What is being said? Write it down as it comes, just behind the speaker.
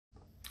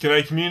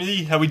G'day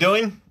community, how we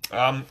doing?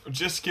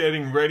 Just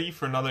getting ready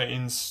for another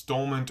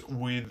installment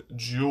with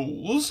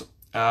Jules.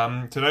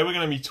 Today we're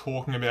going to be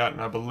talking about, and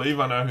I believe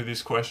I know who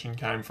this question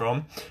came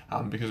from,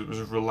 because it was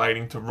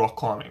relating to rock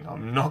climbing.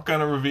 I'm not going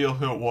to reveal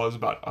who it was,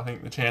 but I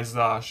think the chances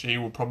are she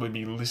will probably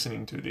be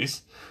listening to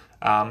this.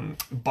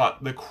 But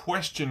the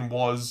question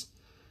was,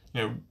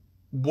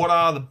 what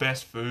are the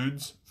best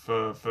foods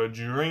for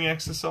during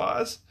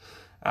exercise?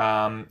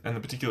 And the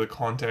particular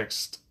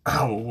context,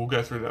 we'll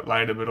go through that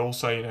later, but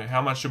also,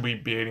 how much should we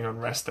be eating on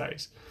rest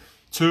days?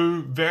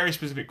 Two very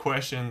specific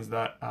questions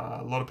that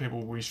a lot of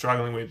people will be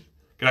struggling with.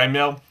 G'day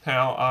Mel,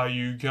 how are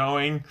you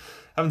going?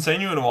 Haven't seen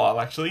you in a while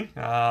actually.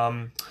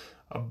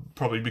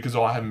 Probably because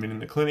I haven't been in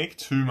the clinic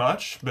too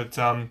much, but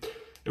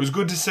it was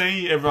good to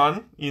see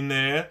everyone in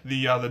there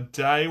the other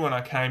day when I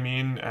came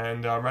in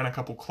and ran a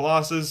couple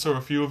classes, saw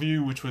a few of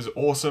you, which was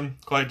awesome.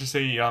 Glad to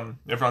see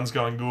everyone's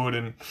going good,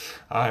 and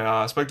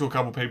I spoke to a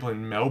couple people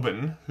in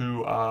Melbourne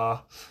who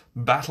are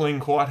battling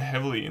quite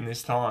heavily in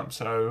this time.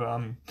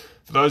 So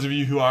for those of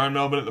you who are in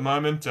Melbourne at the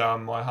moment,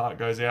 my heart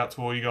goes out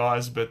to all you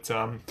guys, but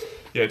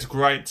yeah, it's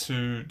great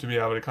to be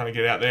able to kind of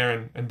get out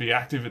there and be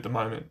active at the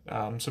moment.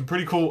 Some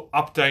pretty cool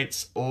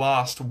updates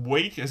last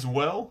week as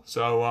well.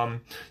 So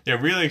yeah,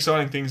 really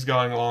exciting things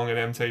going along at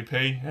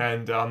MTP,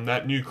 and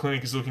that new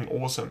clinic is looking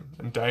awesome,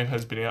 and Dave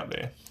has been out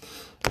there.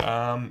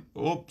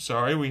 Oh,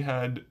 sorry, we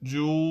had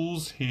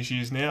Jules. Here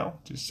she is now,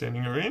 just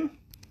sending her in.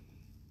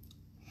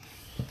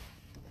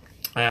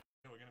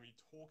 We're going to be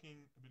talking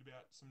a bit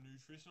about some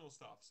nutritional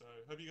stuff. So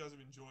hope you guys have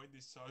enjoyed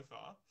this so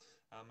far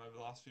over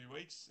the last few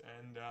weeks,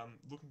 and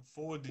looking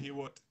forward to hear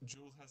what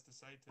Jules has to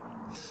say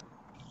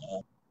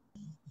today.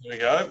 There we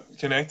go,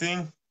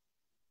 connecting.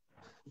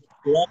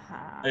 Yeah.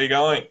 How you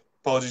going?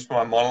 Apologies for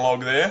my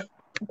monologue there.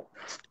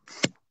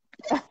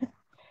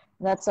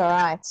 That's all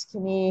right.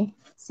 Can you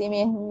see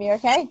me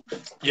okay?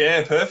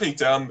 Yeah,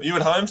 perfect. You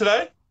at home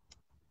today?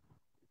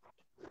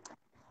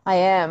 I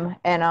am,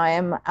 and I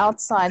am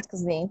outside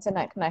because the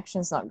internet connection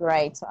is not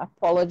great. I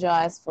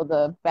apologize for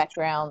the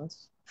background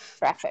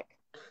traffic.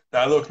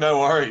 No, look, no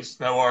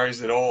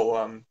worries at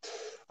all.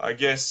 I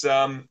guess,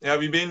 how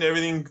have you been?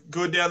 Everything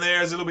good down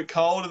there? Is it a little bit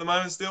cold at the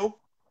moment still?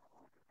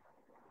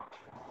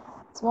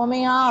 It's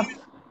warming up.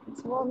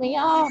 It's warming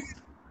up.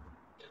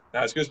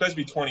 No, it's supposed to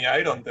be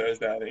 28 on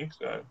Thursday, I think.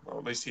 So, well,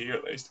 at least here,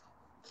 at least.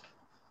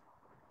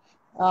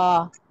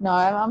 No,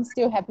 I'm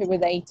still happy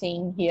with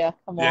 18 here.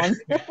 Come Yeah. on.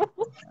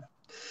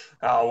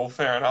 Oh, well,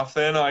 fair enough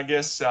then. I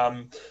guess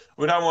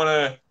we don't want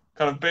to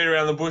kind of beat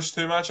around the bush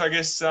too much. I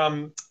guess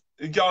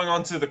going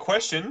on to the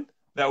question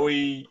that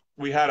we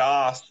had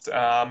asked.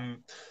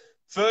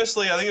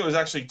 Firstly, I think it was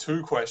actually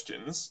two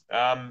questions.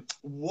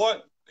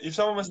 What if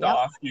someone was to Yep.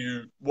 ask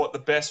you what the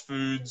best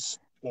foods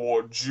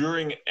for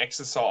during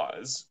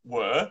exercise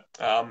were?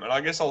 And I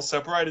guess I'll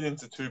separate it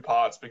into two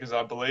parts because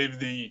I believe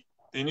the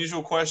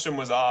initial question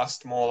was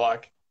asked more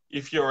like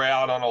if you're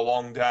out on a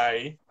long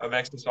day of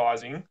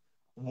exercising,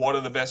 what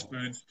are the best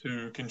foods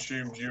to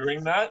consume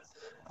during that?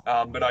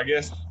 But I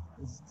guess,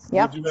 would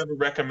Yep. you ever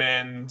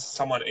recommend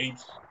someone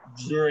eats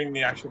during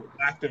the actual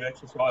act of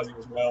exercising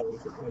as well,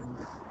 if it was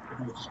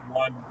just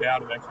one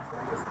bout of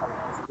exercise, have a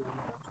nice food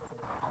lunch or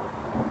something like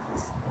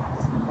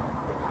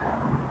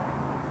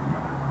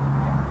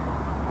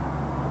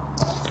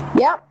that?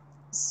 Yep.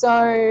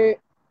 So,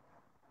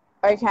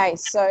 okay.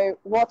 So,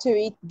 what to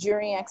eat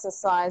during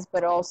exercise,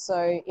 but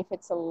also if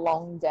it's a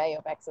long day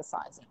of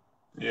exercising.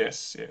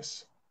 Yes,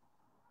 yes.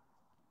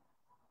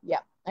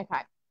 Yep.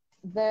 Okay.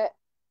 The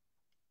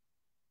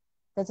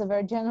That's a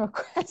very general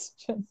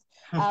question.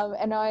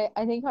 And I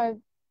think I've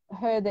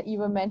heard that you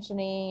were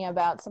mentioning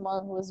about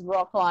someone who was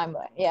rock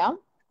climber. Yeah.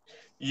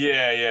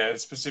 Yeah,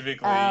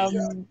 specifically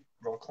Um,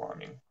 rock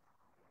climbing.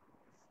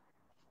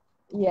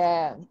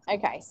 yeah.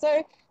 Okay.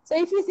 So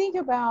if you think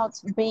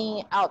about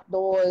being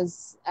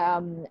outdoors,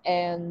 and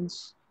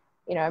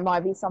it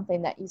might be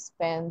something that you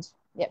spend,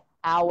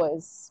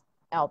 hours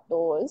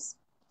outdoors.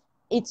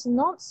 It's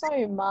not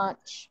so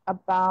much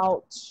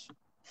about.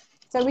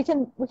 So we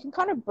can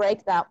kind of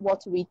break that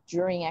what to eat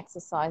during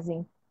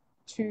exercising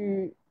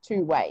two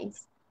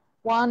ways.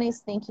 One is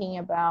thinking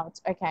about,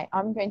 okay,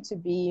 I'm going to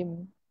be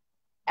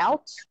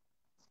out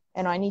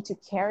and I need to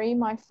carry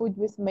my food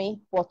with me.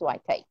 What do I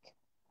take?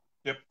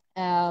 Yep.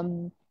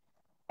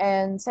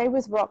 And say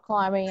with rock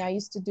climbing, I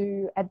used to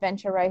do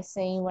adventure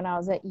racing when I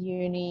was at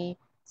uni.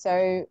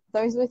 So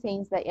those were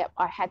things that,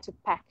 I had to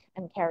pack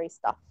and carry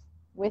stuff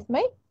with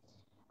me.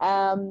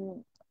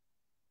 Um,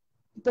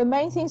 the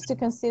main things to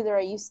consider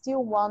are you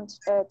still want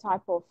a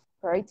type of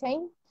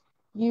protein.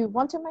 You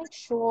want to make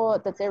sure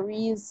that there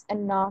is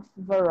enough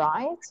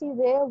variety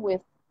there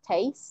with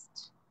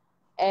taste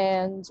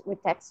and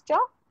with texture.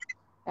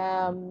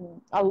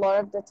 A lot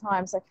of the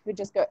times, like if we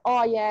just go,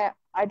 oh yeah,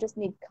 I just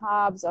need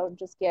carbs, I'll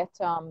just get,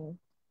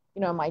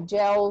 my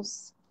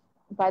gels.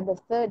 By the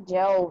third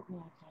gel,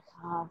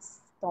 I can't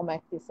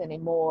stomach this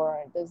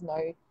anymore. There's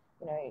no,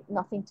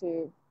 nothing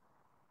to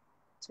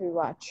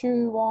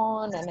chew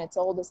on, and it's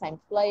all the same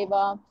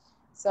flavor.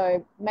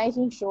 So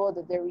making sure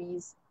that there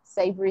is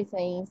savory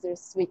things,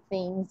 there's sweet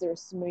things,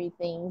 there's smooth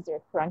things,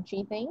 there's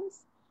crunchy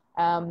things,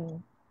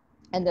 and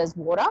there's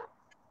water.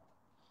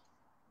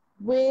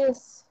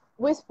 With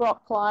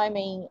rock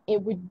climbing,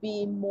 it would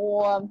be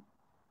more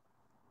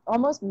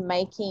almost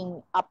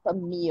making up a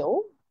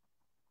meal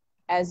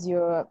as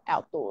you're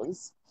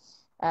outdoors.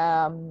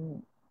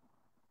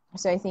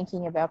 So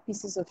thinking about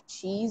pieces of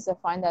cheese, I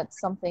find that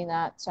something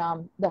that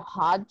the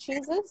hard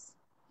cheeses,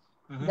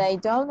 they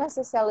don't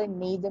necessarily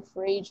need the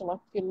fridge. Like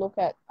if you look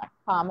at like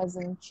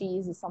Parmesan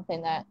cheese, is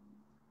something that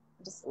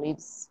just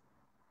lives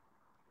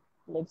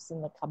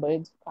in the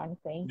cupboard kind of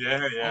thing.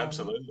 Yeah, yeah,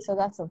 absolutely. So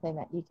that's something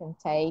that you can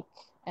take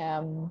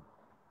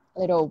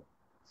little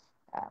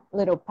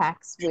little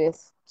packs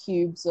with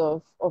cubes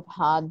of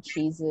hard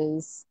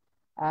cheeses,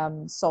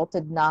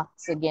 salted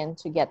nuts again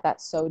to get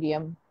that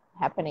sodium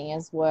happening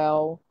as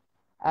well.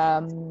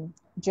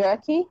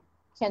 Jerky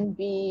can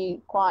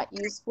be quite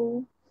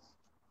useful.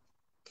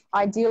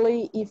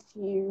 Ideally, if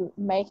you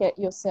make it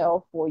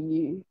yourself or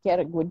you get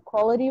a good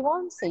quality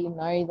one, so you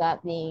know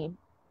that the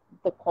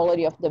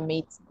quality of the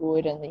meat's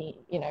good and the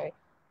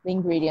the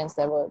ingredients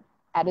that were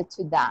added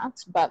to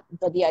that. But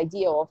the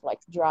idea of like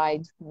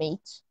dried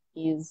meat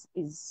is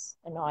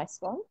a nice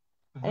one,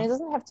 and it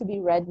doesn't have to be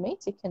red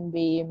meat. It can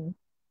be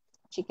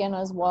chicken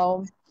as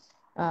well.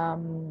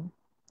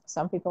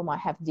 Some people might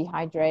have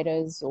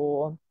dehydrators,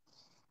 or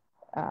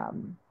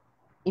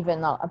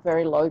even a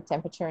very low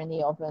temperature in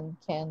the oven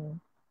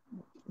can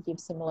give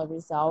similar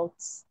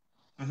results.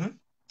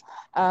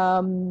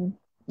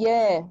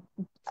 Yeah,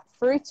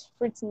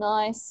 fruit's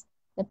nice.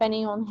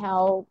 Depending on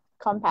how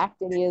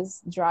compact it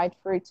is, dried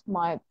fruit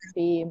might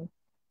be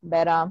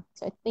better.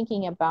 So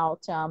thinking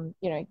about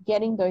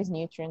getting those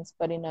nutrients,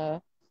 but in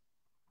a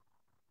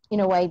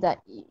way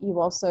that you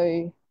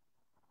also,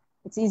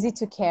 it's easy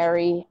to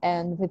carry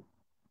and with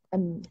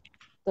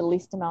the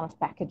least amount of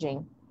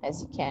packaging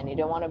as you can. You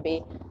don't want to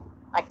be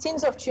like,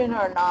 tins of tuna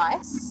are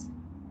nice,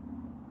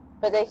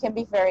 but they can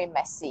be very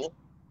messy,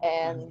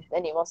 and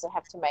then you also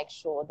have to make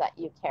sure that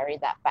you carry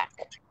that back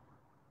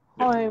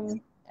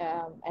home.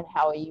 And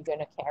how are you going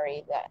to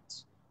carry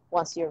that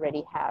once you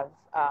already have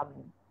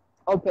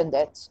opened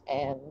it,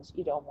 and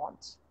you don't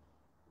want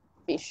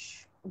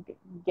fish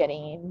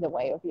getting in the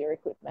way of your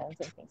equipment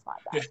and things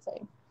like that.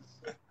 So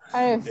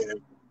kind of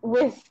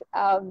with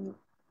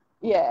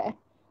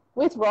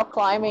rock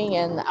climbing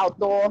and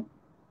outdoor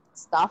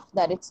stuff,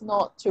 that it's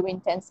not too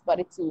intense but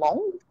it's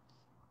long,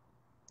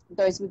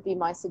 those would be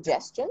my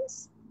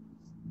suggestions.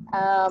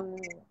 And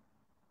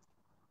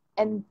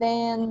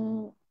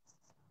then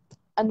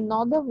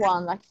another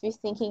one, like if you're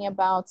thinking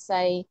about,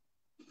 say,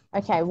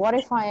 okay, what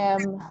if I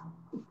am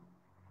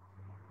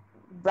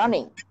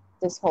running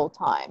this whole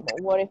time?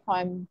 Or what if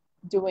I'm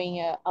doing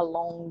a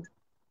long,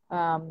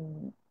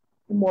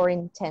 more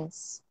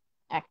intense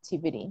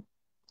activity?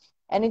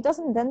 And it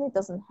doesn't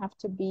have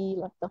to be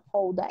like the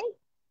whole day.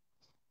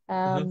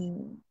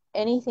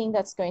 Anything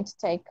that's going to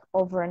take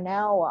over an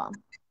hour,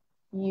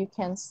 you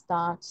can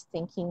start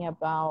thinking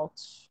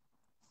about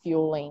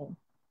fueling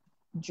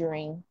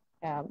during,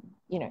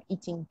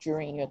 eating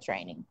during your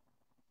training.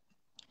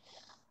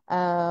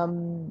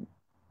 And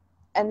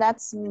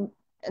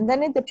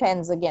then it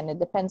depends, again, it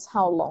depends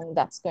how long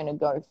that's going to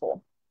go for.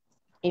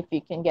 If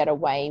you can get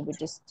away with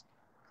just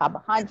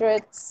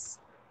carbohydrates,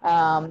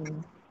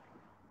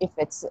 if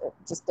it's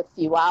just a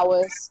few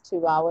hours,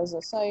 2 hours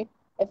or so.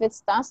 If it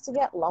starts to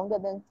get longer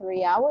than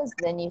 3 hours,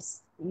 then you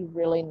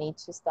really need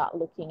to start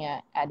looking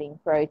at adding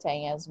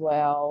protein as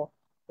well,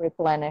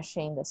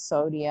 replenishing the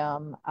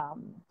sodium,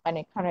 and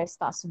it kind of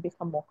starts to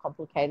become more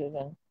complicated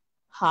and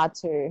hard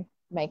to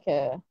make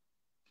a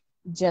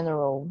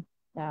general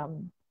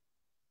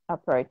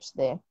approach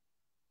there.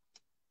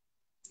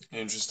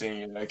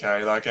 Interesting.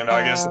 Okay, like, and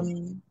I guess,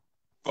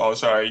 oh,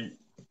 sorry,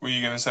 were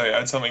you going to say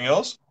add something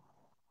else?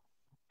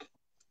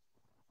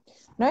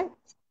 No,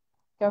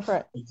 go for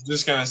it. I was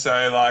just going to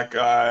say, like,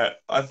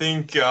 I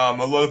think a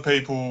lot of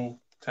people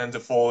tend to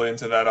fall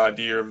into that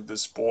idea of the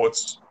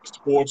sports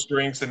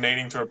drinks and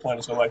needing to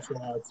replenish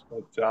electrolytes.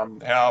 But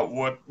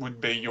what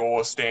would be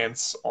your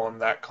stance on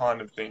that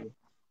kind of thing?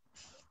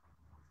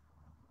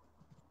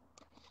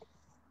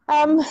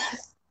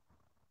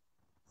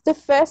 The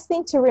first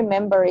thing to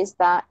remember is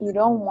that you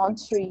don't want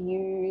to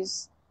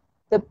use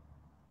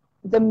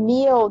the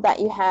meal that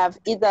you have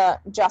either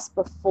just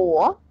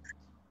before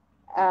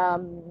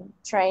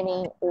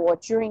training or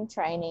during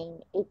training.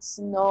 It's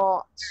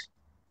not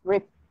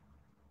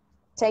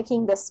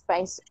taking the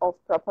space of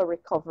proper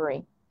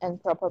recovery and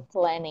proper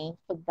planning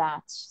for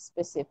that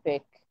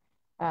specific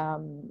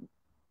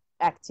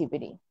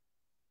activity.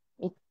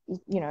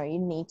 You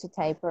need to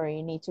taper,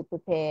 you need to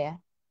prepare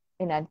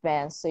in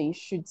advance, so you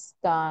should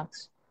start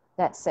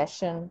that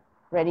session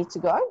ready to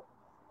go.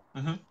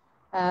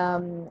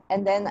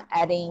 And then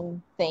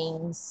adding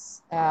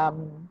things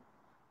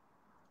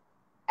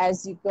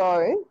as you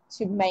go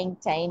to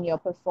maintain your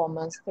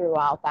performance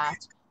throughout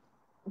that.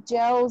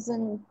 Gels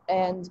and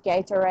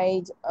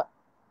Gatorade,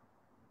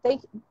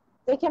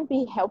 they can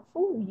be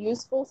helpful,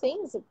 useful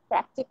things,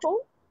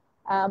 practical,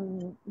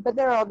 But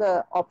there are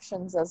other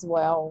options as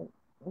well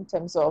in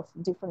terms of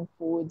different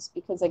foods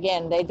because,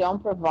 again, they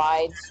don't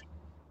provide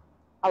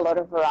a lot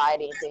of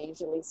variety. They're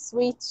usually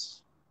sweet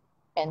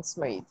and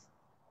smooth.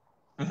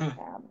 Hmm.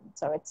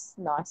 So it's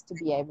nice to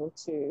be able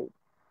to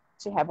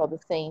have other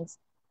things.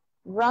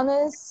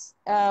 Runners,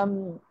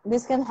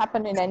 this can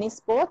happen in any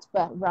sport,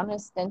 but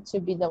runners tend to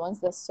be the ones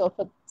that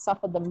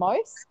suffer the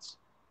most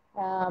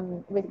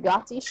with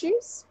gut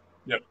issues.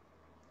 Yep.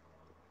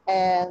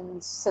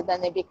 And so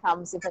then it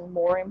becomes even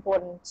more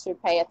important to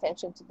pay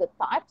attention to the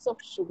types of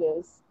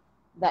sugars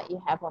that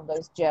you have on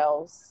those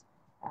gels,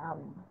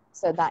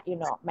 so that you're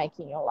not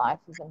making your life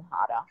even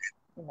harder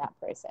in that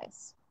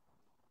process.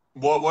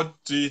 What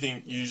do you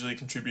think usually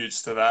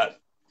contributes to that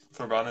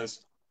for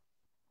runners?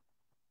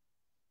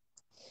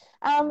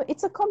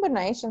 It's a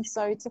combination.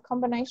 So it's a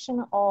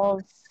combination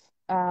of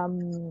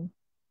um,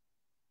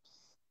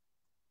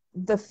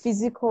 the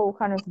physical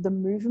kind of the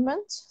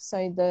movement.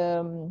 So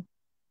the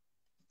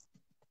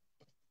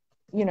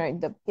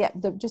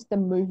just the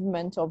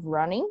movement of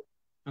running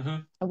Hmm.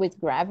 with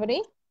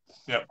gravity.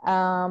 Yep.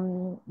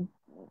 Um,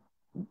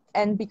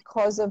 and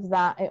because of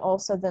that, it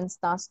also then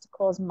starts to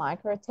cause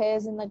micro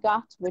tears in the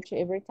gut, which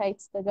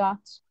irritates the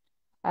gut.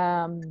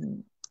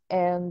 Um,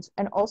 and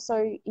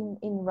also in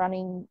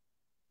running,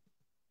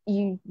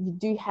 you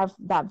do have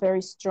that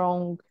very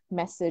strong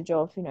message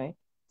of,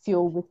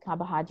 fuel with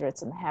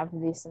carbohydrates and have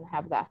this and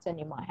have that, and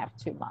you might have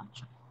too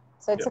much.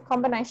 So it's a Yep.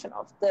 combination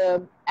of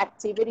the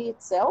activity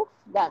itself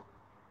that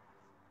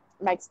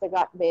makes the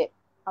gut a bit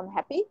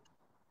unhappy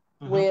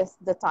Hmm. with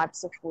the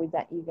types of food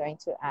that you're going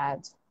to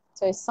add.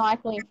 So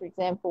cycling, for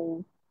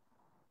example,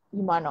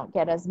 you might not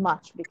get as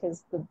much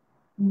because the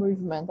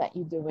movement that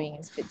you're doing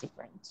is a bit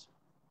different.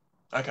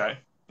 Okay.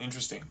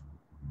 Interesting.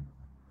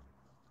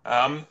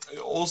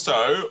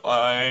 Also,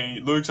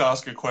 Luke's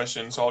asked a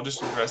question, so I'll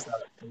just address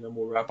that and then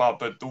we'll wrap up.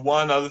 But the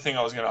one other thing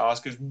I was going to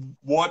ask is,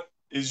 what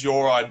is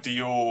your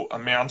ideal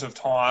amount of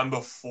time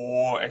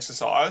before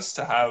exercise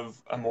to have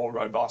a more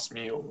robust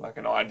meal, like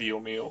an ideal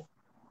meal?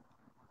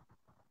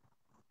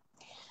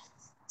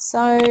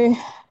 So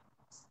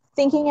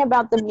thinking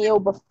about the meal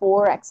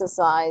before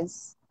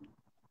exercise,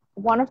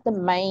 one of the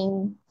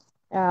main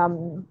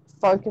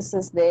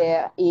focuses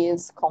there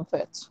is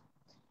comfort.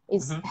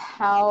 Is Hmm.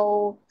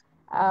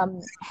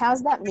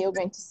 how's that meal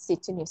going to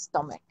sit in your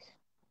stomach?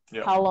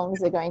 Yeah. How long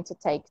is it going to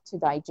take to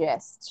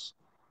digest?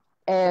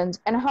 And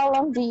how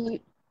long do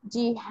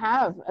you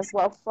have as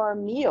well for a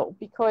meal?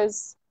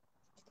 Because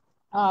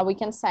we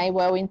can say,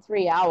 well, in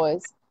 3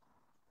 hours,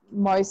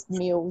 most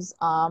meals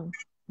are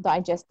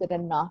digested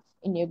enough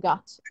in your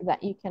gut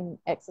that you can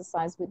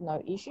exercise with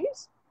no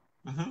issues.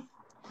 Hmm.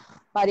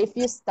 But if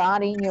you're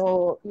starting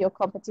your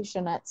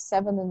competition at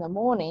 7 in the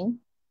morning,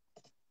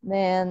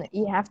 then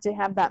you have to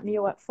have that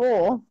meal at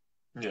 4,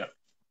 Yeah.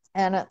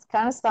 and it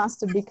kind of starts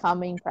to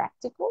become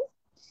impractical.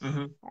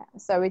 Hmm.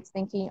 So it's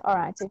thinking, all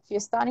right, if you're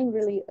starting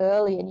really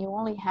early and you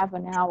only have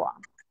an hour,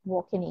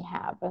 what can you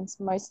have? And it's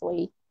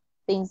mostly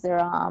things that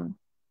are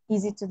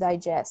easy to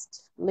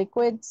digest,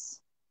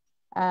 liquids,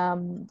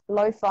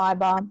 low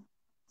fiber,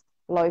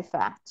 low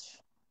fat.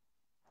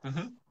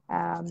 Hmm.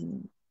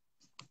 Um,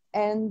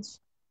 and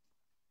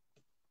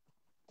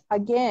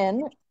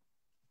again,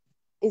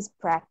 is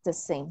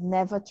practicing,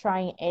 never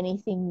trying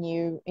anything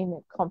new in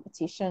a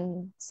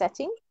competition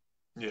setting.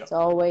 Yeah. It's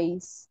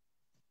always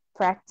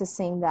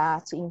practicing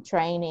that in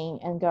training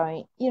and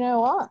going, you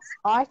know what,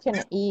 I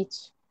can eat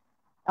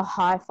a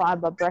high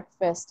fiber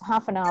breakfast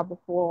half an hour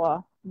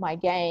before my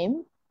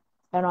game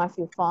and I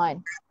feel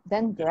fine.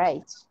 Then Yeah.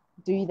 great,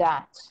 do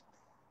that.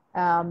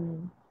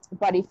 Um,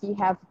 but if you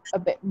have a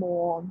bit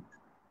more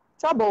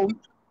trouble,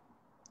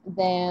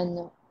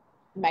 then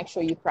make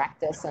sure you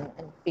practice and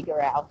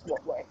figure out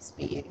what works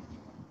for you.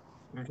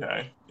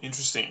 Okay,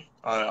 interesting.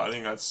 I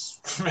think that's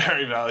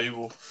very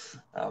valuable.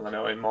 I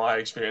know in my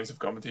experience of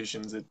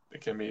competitions, it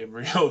can be a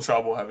real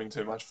trouble having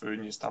too much food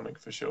in your stomach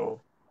for sure.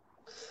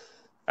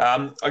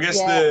 I guess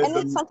Yeah, and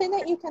it's the something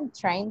that you can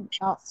train.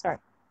 Oh, sorry.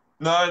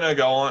 no, no,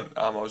 go on.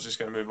 I was just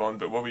going to move on,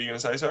 but what were you going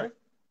to say? Sorry.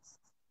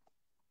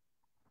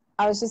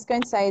 I was just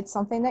going to say it's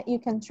something that you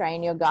can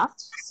train your gut.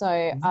 So,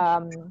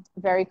 Mhm.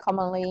 very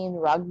commonly in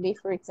rugby,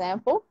 for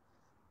example,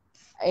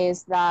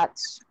 is that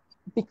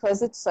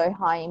because it's so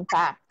high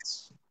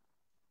impact,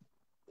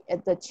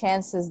 the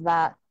chances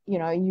that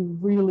you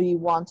really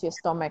want your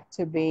stomach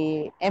to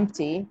be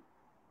empty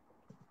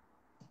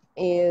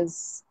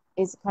is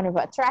kind of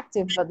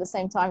attractive, but at the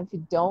same time, if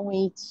you don't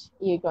eat,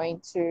 you're going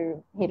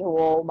to hit a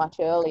wall much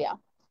earlier.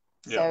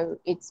 Yeah, So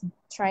it's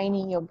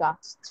training your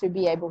gut to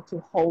be able to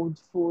hold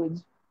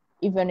food,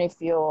 even if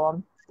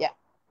you're, yeah,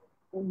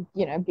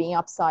 being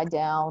upside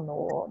down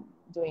or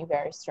doing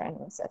very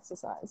strenuous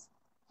exercise.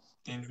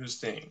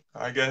 interesting.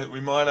 I guess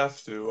we might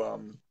have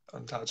to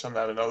touch on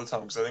that another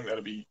time because I think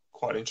that'd be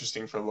quite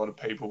interesting for a lot of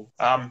people.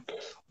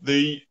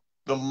 The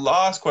the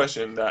last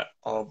question that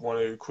I want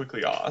to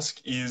quickly ask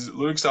is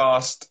Luke's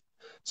asked,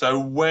 so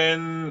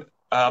when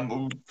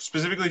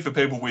specifically for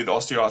people with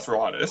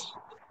osteoarthritis.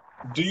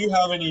 Do you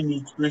have any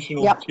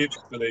nutritional Yep.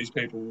 tips for these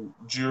people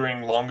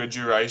during longer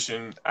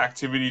duration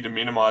activity to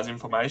minimize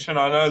inflammation?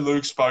 I know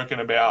Luke's spoken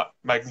about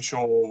making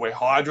sure we're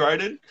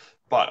hydrated,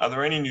 but are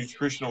there any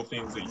nutritional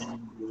things that you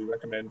really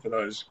recommend for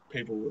those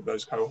people with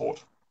those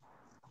cohort?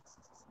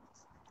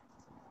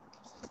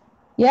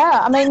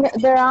 Yeah, I mean,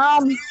 there are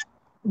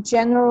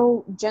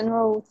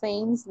general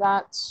things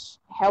that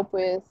help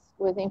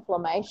with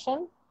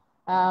inflammation,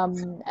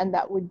 and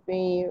that would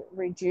be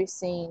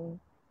reducing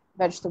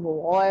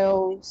vegetable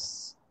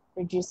oils,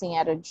 reducing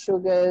added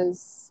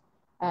sugars,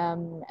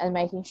 and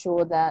making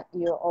sure that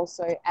you're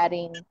also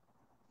adding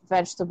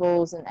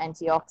vegetables and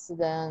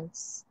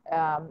antioxidants,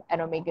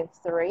 and omega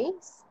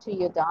 3s to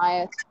your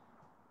diet.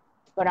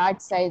 But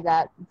I'd say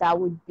that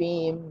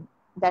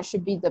that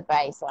should be the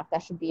base, like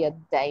that should be a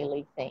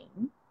daily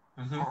thing.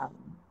 Hmm. um,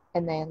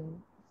 and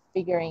then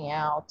figuring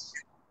out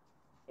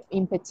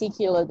in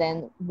particular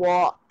then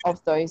what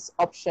of those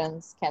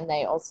options can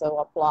they also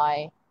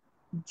apply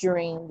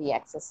during the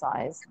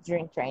exercise,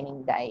 during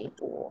training day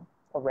or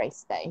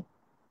race day,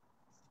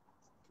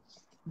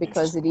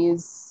 because Interesting. it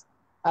is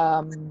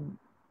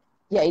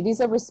yeah, it is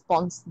a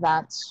response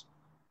that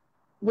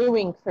will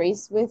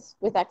increase with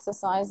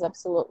exercise,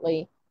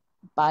 absolutely,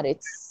 but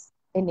it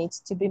needs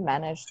to be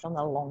managed on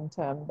a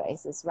long-term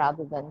basis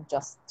rather than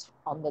just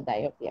on the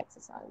day of the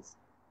exercise.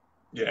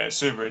 Yeah,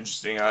 super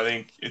interesting. I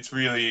think it's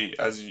really,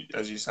 as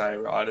you say,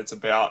 right? It's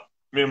about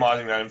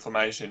minimizing that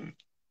inflammation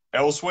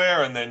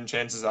elsewhere, and then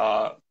chances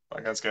are,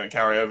 like that's going to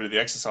carry over to the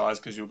exercise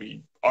because you'll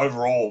be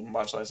overall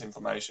much less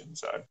inflammation.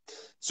 So,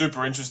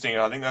 super interesting.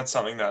 And I think that's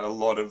something that a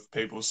lot of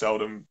people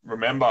seldom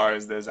remember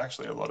is there's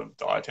actually a lot of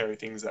dietary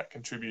things that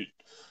contribute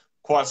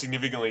quite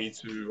significantly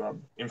to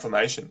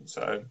inflammation.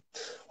 So,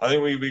 I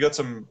think we got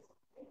some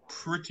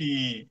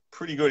pretty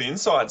good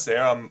insights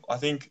there. I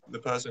think the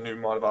person who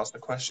might have asked the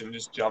question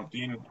just jumped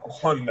in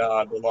on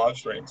the live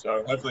stream,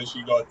 so hopefully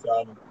she got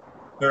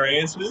her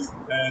answers.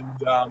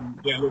 And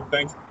yeah, look,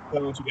 thanks so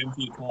much again for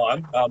your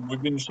time.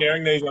 We've been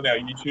sharing these on our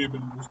YouTube,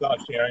 and we'll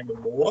start sharing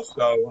them more.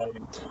 So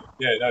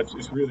yeah, no,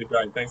 it's really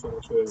great. Thanks so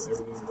much for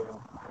everything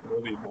and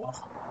all the advice.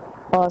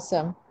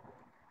 Awesome.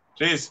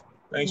 Cheers.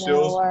 Thanks, No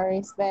Jules.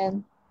 worries,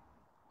 Ben.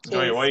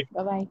 Enjoy your Cheers. week.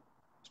 Bye bye.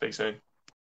 Speak soon.